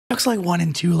Looks like 1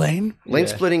 and 2 lane. Lane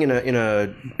splitting in a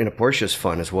Porsche is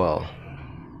fun as well,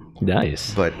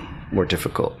 Nice. but more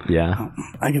difficult. Yeah.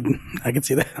 I could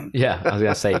see that. Yeah, I was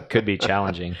going to say it could be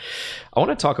challenging. I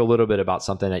want to talk a little bit about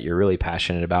something that you're really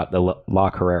passionate about, the La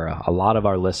Carrera. A lot of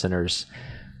our listeners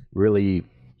really,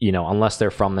 unless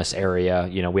they're from this area,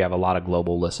 we have a lot of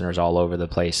global listeners all over the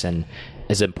place. And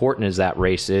as important as that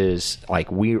race is,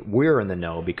 like we're in the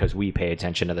know because we pay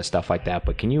attention to the stuff like that.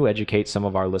 But can you educate some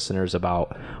of our listeners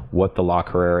about what the La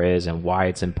Carrera is and why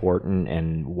it's important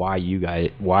and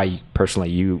why personally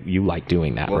you like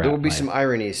doing that? Well, there will be some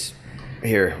ironies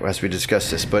here as we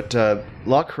discuss this, but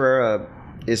La Carrera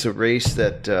is a race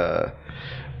that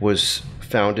was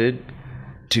founded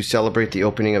to celebrate the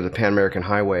opening of the Pan American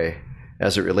Highway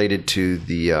as it related to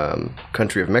the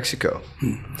country of Mexico.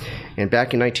 And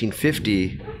back in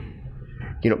 1950,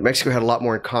 Mexico had a lot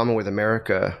more in common with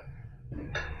America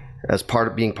as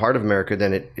being part of America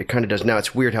than it kind of does now.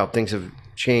 It's weird how things have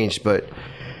changed, but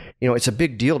it's a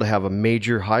big deal to have a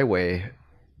major highway.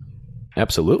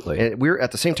 Absolutely. And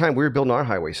at the same time we were building our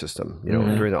highway system,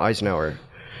 during the Eisenhower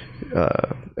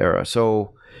era.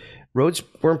 So roads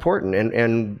were important,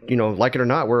 and like it or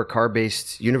not, we're a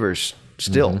car-based universe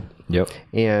still. Mm-hmm. Yep.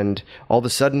 And all of a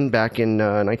sudden, back in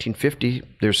 1950,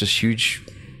 there's this huge,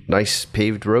 nice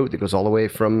paved road that goes all the way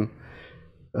from,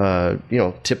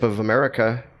 tip of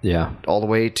America, all the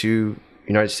way to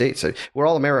United States. We're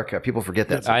all America. People forget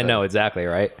that. I know, exactly,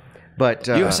 right? But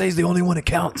USA is the only one that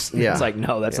counts. Yeah. It's like,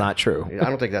 no, that's not true. I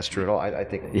don't think that's true at all. I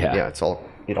think,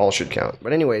 it all should count.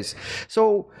 But anyways,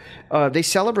 so they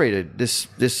celebrated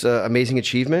this amazing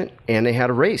achievement, and they had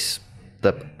a race,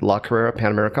 the La Carrera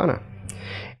Panamericana.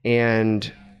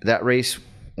 And that race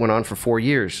went on for 4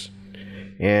 years,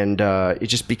 and it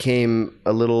just became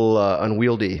a little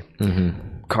unwieldy.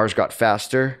 Mm-hmm. Cars got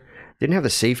faster, didn't have the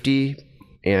safety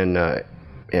and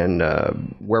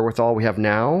wherewithal we have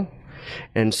now,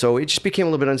 and so it just became a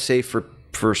little bit unsafe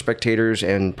for spectators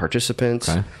and participants.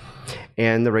 Okay.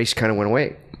 And the race kind of went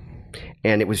away,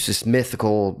 and it was this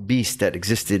mythical beast that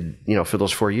existed, for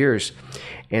those 4 years,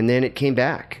 and then it came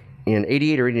back in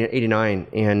 88 or 89,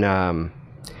 and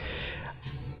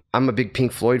I'm a big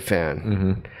Pink Floyd fan.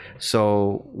 Mm-hmm.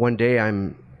 So one day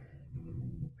I'm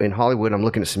in Hollywood, I'm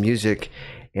looking at some music,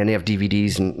 and they have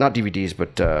DVDs, and not DVDs,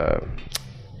 but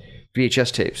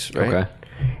VHS tapes, right? Okay.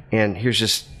 And here's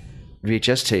this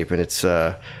VHS tape, and it's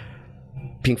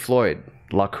Pink Floyd,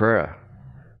 La Carrera.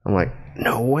 I'm like,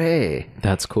 no way.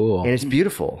 That's cool. And it's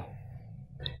beautiful.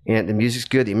 And the music's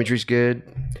good, the imagery's good,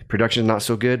 production's not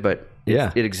so good, but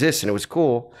it exists, and it was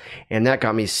cool, and that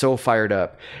got me so fired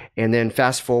up. And then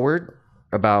fast forward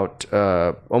about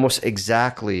almost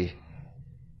exactly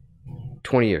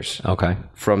 20 years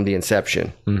from the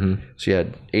inception. Mm-hmm. So you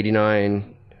had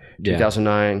 89,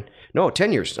 2009, no,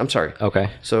 10 years, I'm sorry. Okay.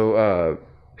 So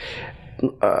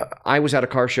I was at a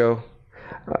car show.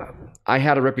 I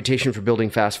had a reputation for building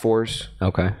fast fours.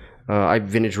 Okay. I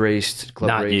vintage raced,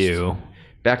 club raced. Not you.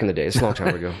 Back in the day, it's a long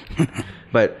time ago.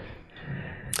 But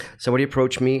somebody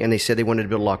approached me, and they said they wanted to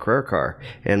build a La Carrera car,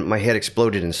 and my head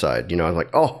exploded inside. I was like,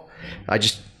 oh, I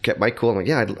just kept my cool. I'm like,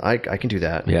 yeah, I can do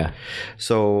that. Yeah.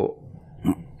 So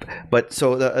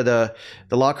the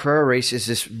La Carrera race is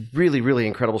this really, really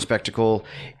incredible spectacle.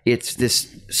 It's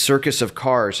this circus of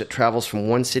cars that travels from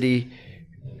one city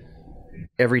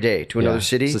every day to another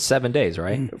city. So 7 days,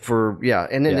 right?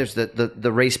 And then there's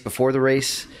the race before the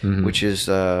race, mm-hmm. which is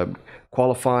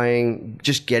qualifying,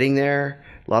 just getting there.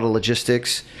 A lot of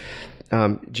logistics.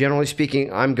 Generally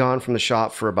speaking, I'm gone from the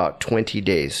shop for about 20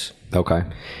 days. Okay.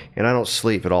 And I don't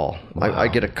sleep at all. Wow. I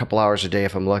get a couple hours a day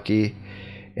if I'm lucky.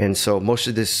 And so most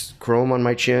of this chrome on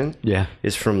my chin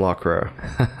is from La Carrera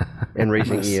and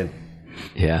raising Ian.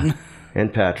 Yeah.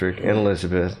 And Patrick and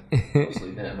Elizabeth.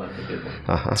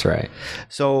 That's right.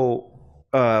 So,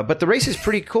 but the race is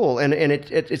pretty cool, and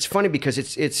it's funny because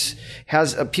it's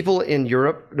has people in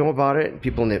Europe know about it,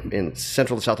 people in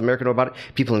Central and South America know about it,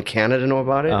 people in Canada know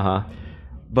about it,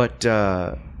 but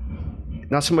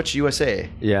not so much USA.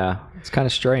 Yeah, it's kind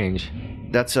of strange.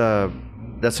 That's a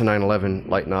 911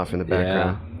 lighting off in the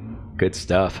background. Yeah. Good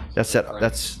stuff. That's that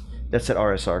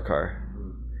RSR car.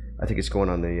 I think it's going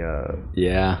on the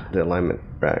alignment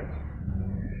rack.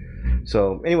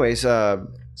 So, anyways.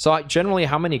 So generally,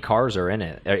 how many cars are in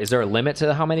it? Is there a limit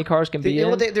to how many cars can be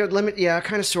in? They're limit,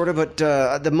 kind of, sort of. But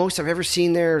the most I've ever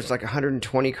seen there is like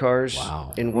 120 cars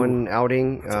in one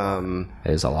outing.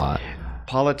 It is a lot.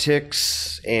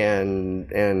 Politics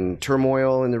and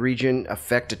turmoil in the region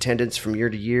affect attendance from year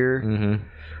to year.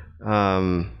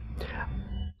 Mm-hmm.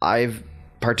 I've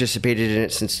participated in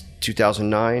it since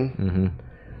 2009. Mm-hmm.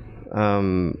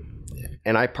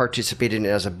 And I participated in it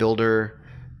as a builder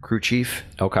crew chief.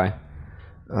 Okay.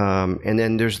 And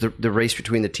then there's the race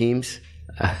between the teams.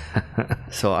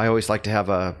 So I always like to have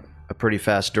a pretty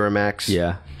fast Duramax.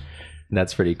 Yeah.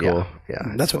 That's pretty cool.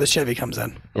 Yeah. That's where the Chevy comes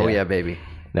in. Oh yeah, baby.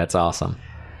 That's awesome.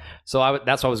 So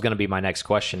that's what was going to be my next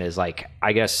question is like,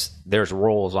 I guess there's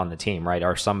roles on the team, right?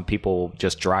 Are some people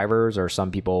just drivers, or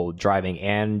some people driving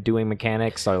and doing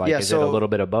mechanics? Or like, is it a little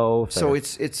bit of both? So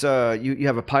it's you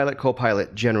have a pilot,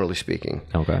 co-pilot, generally speaking.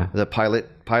 Okay. The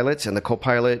pilots and the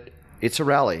co-pilot, it's a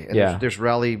rally. And there's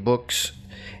rally books,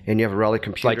 and you have a rally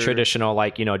computer. Like traditional,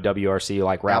 like, WRC,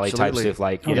 like rally type stuff,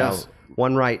 like, you know.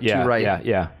 One right, two right.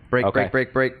 Yeah. Brake.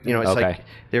 It's like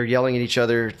they're yelling at each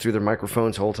other through their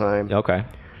microphones the whole time. Okay.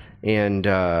 And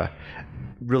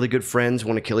really good friends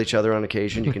want to kill each other on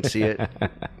occasion. You can see it.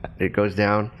 It goes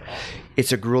down.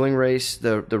 It's a grueling race.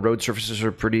 The road surfaces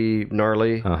are pretty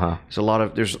gnarly.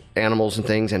 There's animals and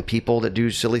things and people that do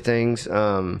silly things.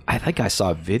 I think I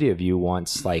saw a video of you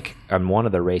once, like on one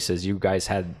of the races. You guys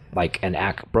had like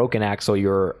broken axle. You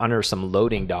were under some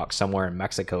loading dock somewhere in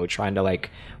Mexico trying to like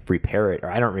repair it,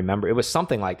 or I don't remember. It was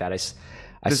something like that. I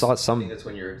saw some. I think that's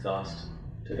when your exhaust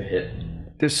took a hit.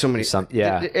 There's so many.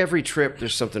 Every trip,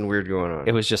 there's something weird going on.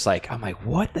 It was just like, I'm like,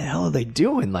 what the hell are they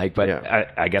doing? Like, but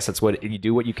I guess that's what you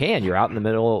do. What you can. You're out in the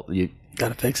middle. You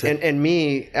gotta fix it. And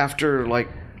me, after like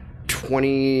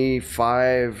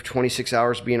 25, 26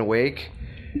 hours being awake,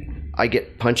 I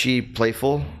get punchy,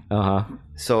 playful.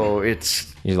 So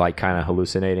you're like kind of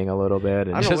hallucinating a little bit.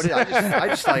 And I don't know what it is. I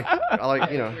just like Like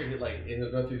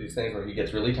he'll go through these things where he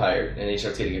gets really tired and he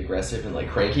starts getting aggressive and like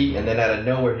cranky, and then out of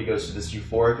nowhere he goes to this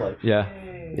euphoric like.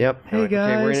 Yep. Hey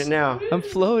guys, okay, we're in it now. I'm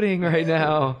floating right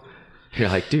now. You're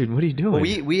like, dude, what are you doing?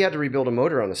 Well, we had to rebuild a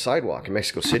motor on the sidewalk in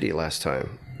Mexico City last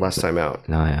time out.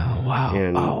 Oh, yeah. Wow.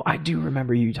 And, I do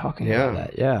remember you talking about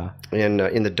that. Yeah. And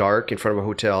in the dark in front of a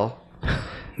hotel.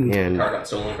 And the car got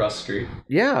stolen across the street.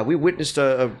 Yeah, we witnessed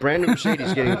a brand new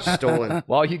Mercedes getting stolen.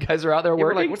 While you guys are out there working?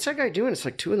 We're like, what's that guy doing? It's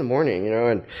like 2 a.m,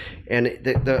 and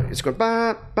it's going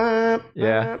bop, bop,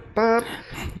 bop, bop.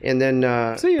 And then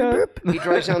see ya. He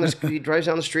drives down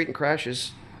the street and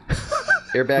crashes.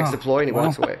 Airbags deploy and he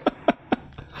walks away.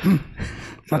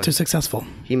 Not too successful.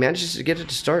 He manages to get it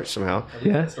to start somehow.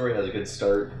 The story has a good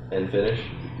start and finish.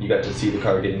 You got to see the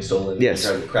car getting stolen. Yes. The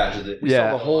car that crashes it. We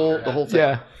saw the whole thing.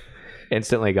 Yeah.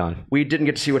 Instantly gone. We didn't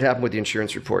get to see what happened with the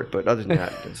insurance report, but other than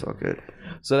that, it's all good.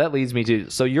 So that leads me to,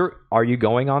 are you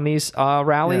going on these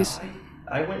rallies? Yeah.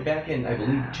 I went back in, I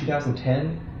believe,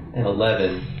 2010 and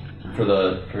 11 for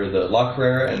the La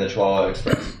Carrera and the Chihuahua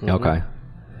Express. Okay.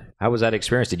 How was that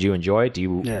experience? Did you enjoy it? Do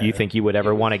you think you would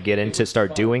ever want to get into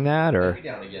start doing that, or? I'll be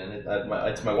down again.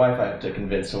 It's my wife I have to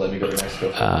convince to let me go to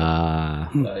Mexico.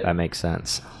 That makes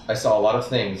sense. I saw a lot of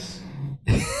things,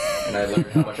 and I learned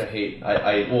how much I hate.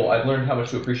 I've learned how much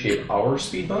to appreciate our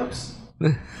speed bumps,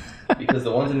 because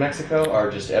the ones in Mexico are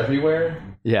just everywhere.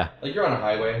 Yeah. Like you're on a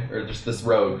highway or just this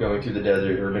road going through the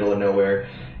desert or middle of nowhere,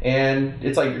 and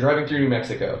it's like you're driving through New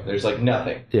Mexico. There's like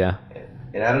nothing. Yeah.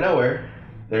 And out of nowhere,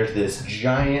 there's this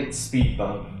giant speed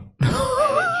bump, and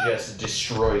it just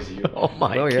destroys you. Oh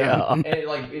my god! And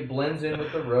it blends in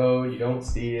with the road. You don't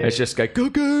see it. It's just like go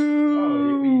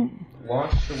go.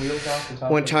 Launched the wheels off the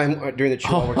top. One time during the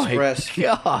Chihuahua Express,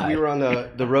 we were on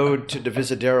the road to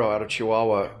Divisadero out of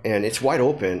Chihuahua, and it's wide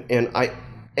open.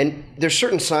 And there's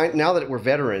certain signs now that we're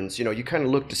veterans. You kind of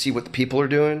look to see what the people are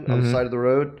doing on the side of the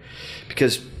road,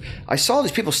 because I saw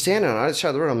these people standing on either side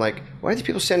of the road. I'm like, why are these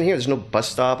people standing here? There's no bus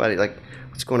stop.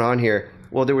 What's going on here?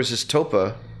 Well, there was this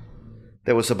topa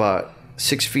that was about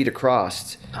 6 feet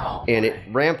across, and it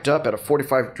ramped up at a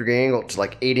 45-degree angle to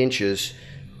like 8 inches.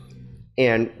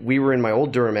 And we were in my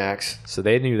old Duramax. So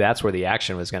they knew that's where the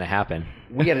action was going to happen.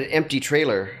 We had an empty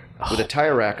trailer with a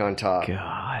tire rack on top.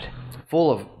 God. Full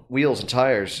of wheels and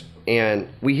tires. And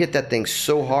we hit that thing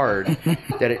so hard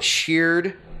that it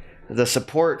sheared the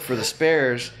support for the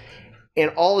spares. And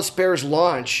all the spares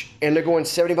launch, and they're going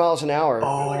 70 miles an hour.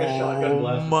 Oh, like a shotgun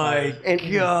blast. My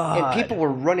God. And people were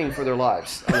running for their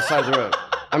lives on the side of the road.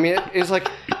 I mean, it was like...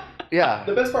 Yeah.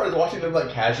 The best part is watching them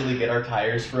like casually get our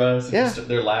tires for us. And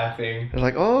they're laughing. They're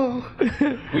like, oh.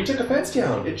 We took a fence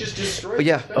down. It just destroyed. But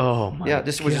yeah. The fence. Oh my. Yeah.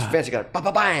 This was just fancy. Got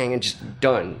it, bang, and just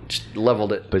done. Just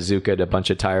leveled it. Bazookaed a bunch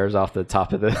of tires off the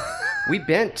top of the. We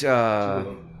bent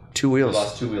 2 wheels. We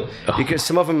lost 2 wheels because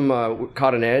some of them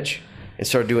caught an edge and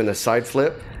started doing the side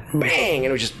flip. Bang, and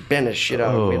it was just bent the shit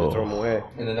out. We had to throw them away.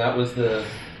 And then that was the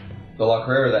La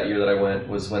Carrera that year that I went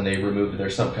was when they removed their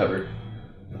sump cover.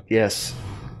 Yes.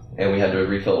 And we had to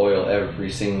refill oil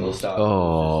every single stop.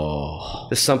 Oh.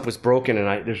 The sump was broken,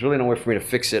 and there's really nowhere for me to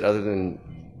fix it other than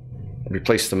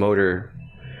replace the motor.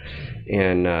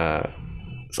 And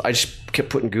so I just kept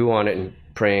putting goo on it and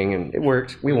praying, and it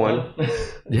worked. We won.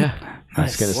 Yeah, I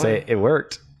was going to say it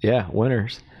worked. Yeah,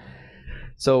 winners.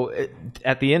 So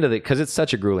at the end of it, because it's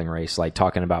such a grueling race, like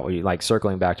talking about what you like,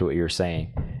 circling back to what you were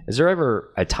saying, is there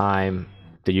ever a time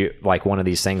that you like one of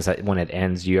these things that when it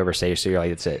ends, do you ever say, so you're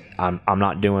like, that's it, I'm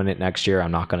not doing it next year,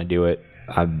 I'm not going to do it?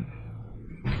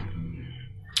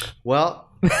 Well,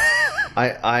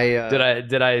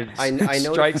 did I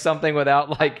strike something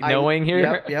without knowing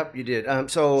here? Yep, you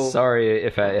did. So sorry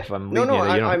if I'm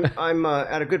leading I'm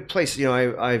at a good place. You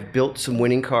know, I've built some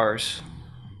winning cars.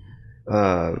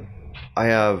 I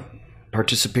have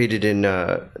participated in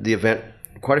the event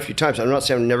quite a few times. I'm not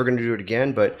saying I'm never going to do it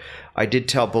again, but I did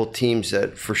tell both teams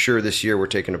that for sure this year we're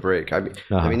taking a break. I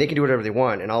mean, they can do whatever they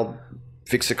want, and I'll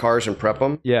fix the cars and prep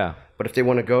them. Yeah. But if they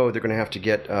want to go, they're going to have to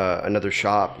get another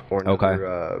shop or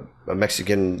another, a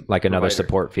Mexican another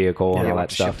support vehicle and all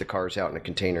that stuff. Ship the cars out in a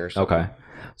container. Okay.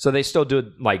 So they still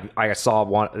do I saw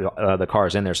one the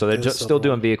cars in there. So they're still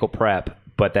doing vehicle prep,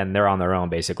 but then they're on their own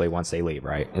basically once they leave,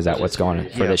 right? Is that what's going on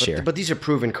for this year? But these are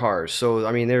proven cars. So,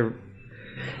 I mean, they're,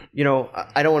 you know,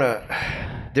 I don't want to,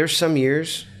 there's some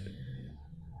years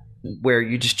where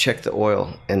you just check the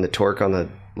oil and the torque on the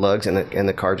lugs and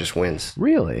the car just wins.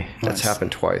 Really? That's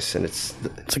happened twice, and it's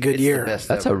a good year. The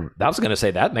best I was going to say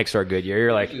that makes for a good year.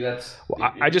 You're like,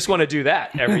 I just want to do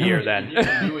that every year then. You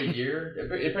can do a year.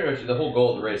 It pretty much the whole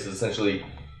goal of the race is essentially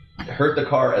hurt the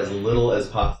car as little as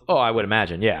possible. Oh, I would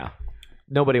imagine, yeah.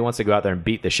 Nobody wants to go out there and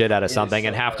beat the shit out of something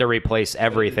and have to replace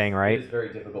everything, right? It is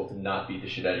very difficult to not beat the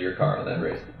shit out of your car on that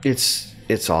race.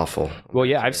 It's awful. Well,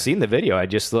 yeah, I've seen the video. I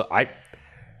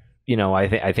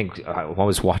think I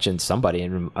was watching somebody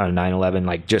on a 911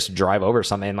 like just drive over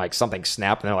something and like something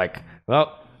snapped and they're like,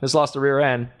 well, just lost the rear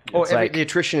end. The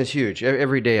attrition is huge.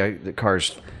 Every day the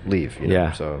cars leave. You know?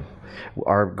 Yeah. So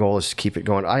our goal is to keep it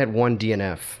going. I had one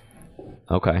DNF.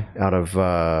 Okay. Out of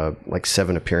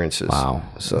 7 appearances. Wow.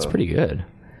 So that's pretty good.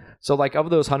 So like of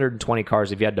those 120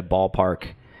 cars, if you had to ballpark,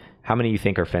 how many you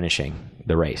think are finishing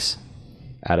the race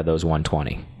out of those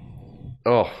 120?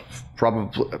 Oh,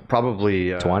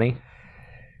 probably 20.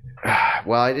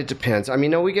 Well, it depends. I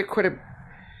mean, no, we get quite a.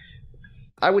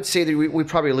 I would say that we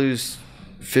probably lose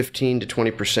 15 to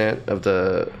 20% of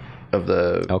the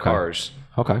cars.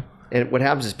 Okay. And what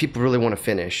happens is people really want to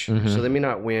finish, so they may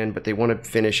not win, but they want to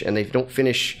finish, and they don't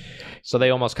finish. So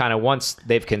they almost kind of once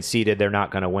they've conceded they're not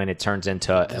going to win, it turns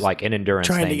into like an endurance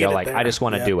thing. They're like, I just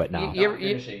want to do it now.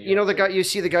 You know the guy you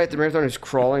see the guy at the marathon who's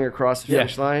crawling across the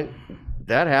finish line.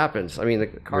 That happens. I mean, the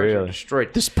cars are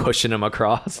destroyed. Just pushing them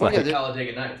across.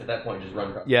 Talladega Nights at that point, just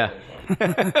run across. Yeah.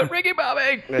 Ricky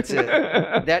Bobby. That's it.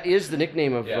 That is the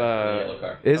nickname of. The yellow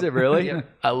car. Is it really? Yeah.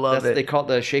 I love it. They call it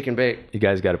the shake and bake. You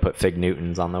guys got to put Fig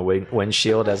Newtons on the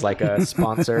windshield as like a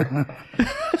sponsor.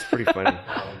 It's pretty funny.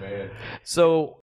 Oh man. So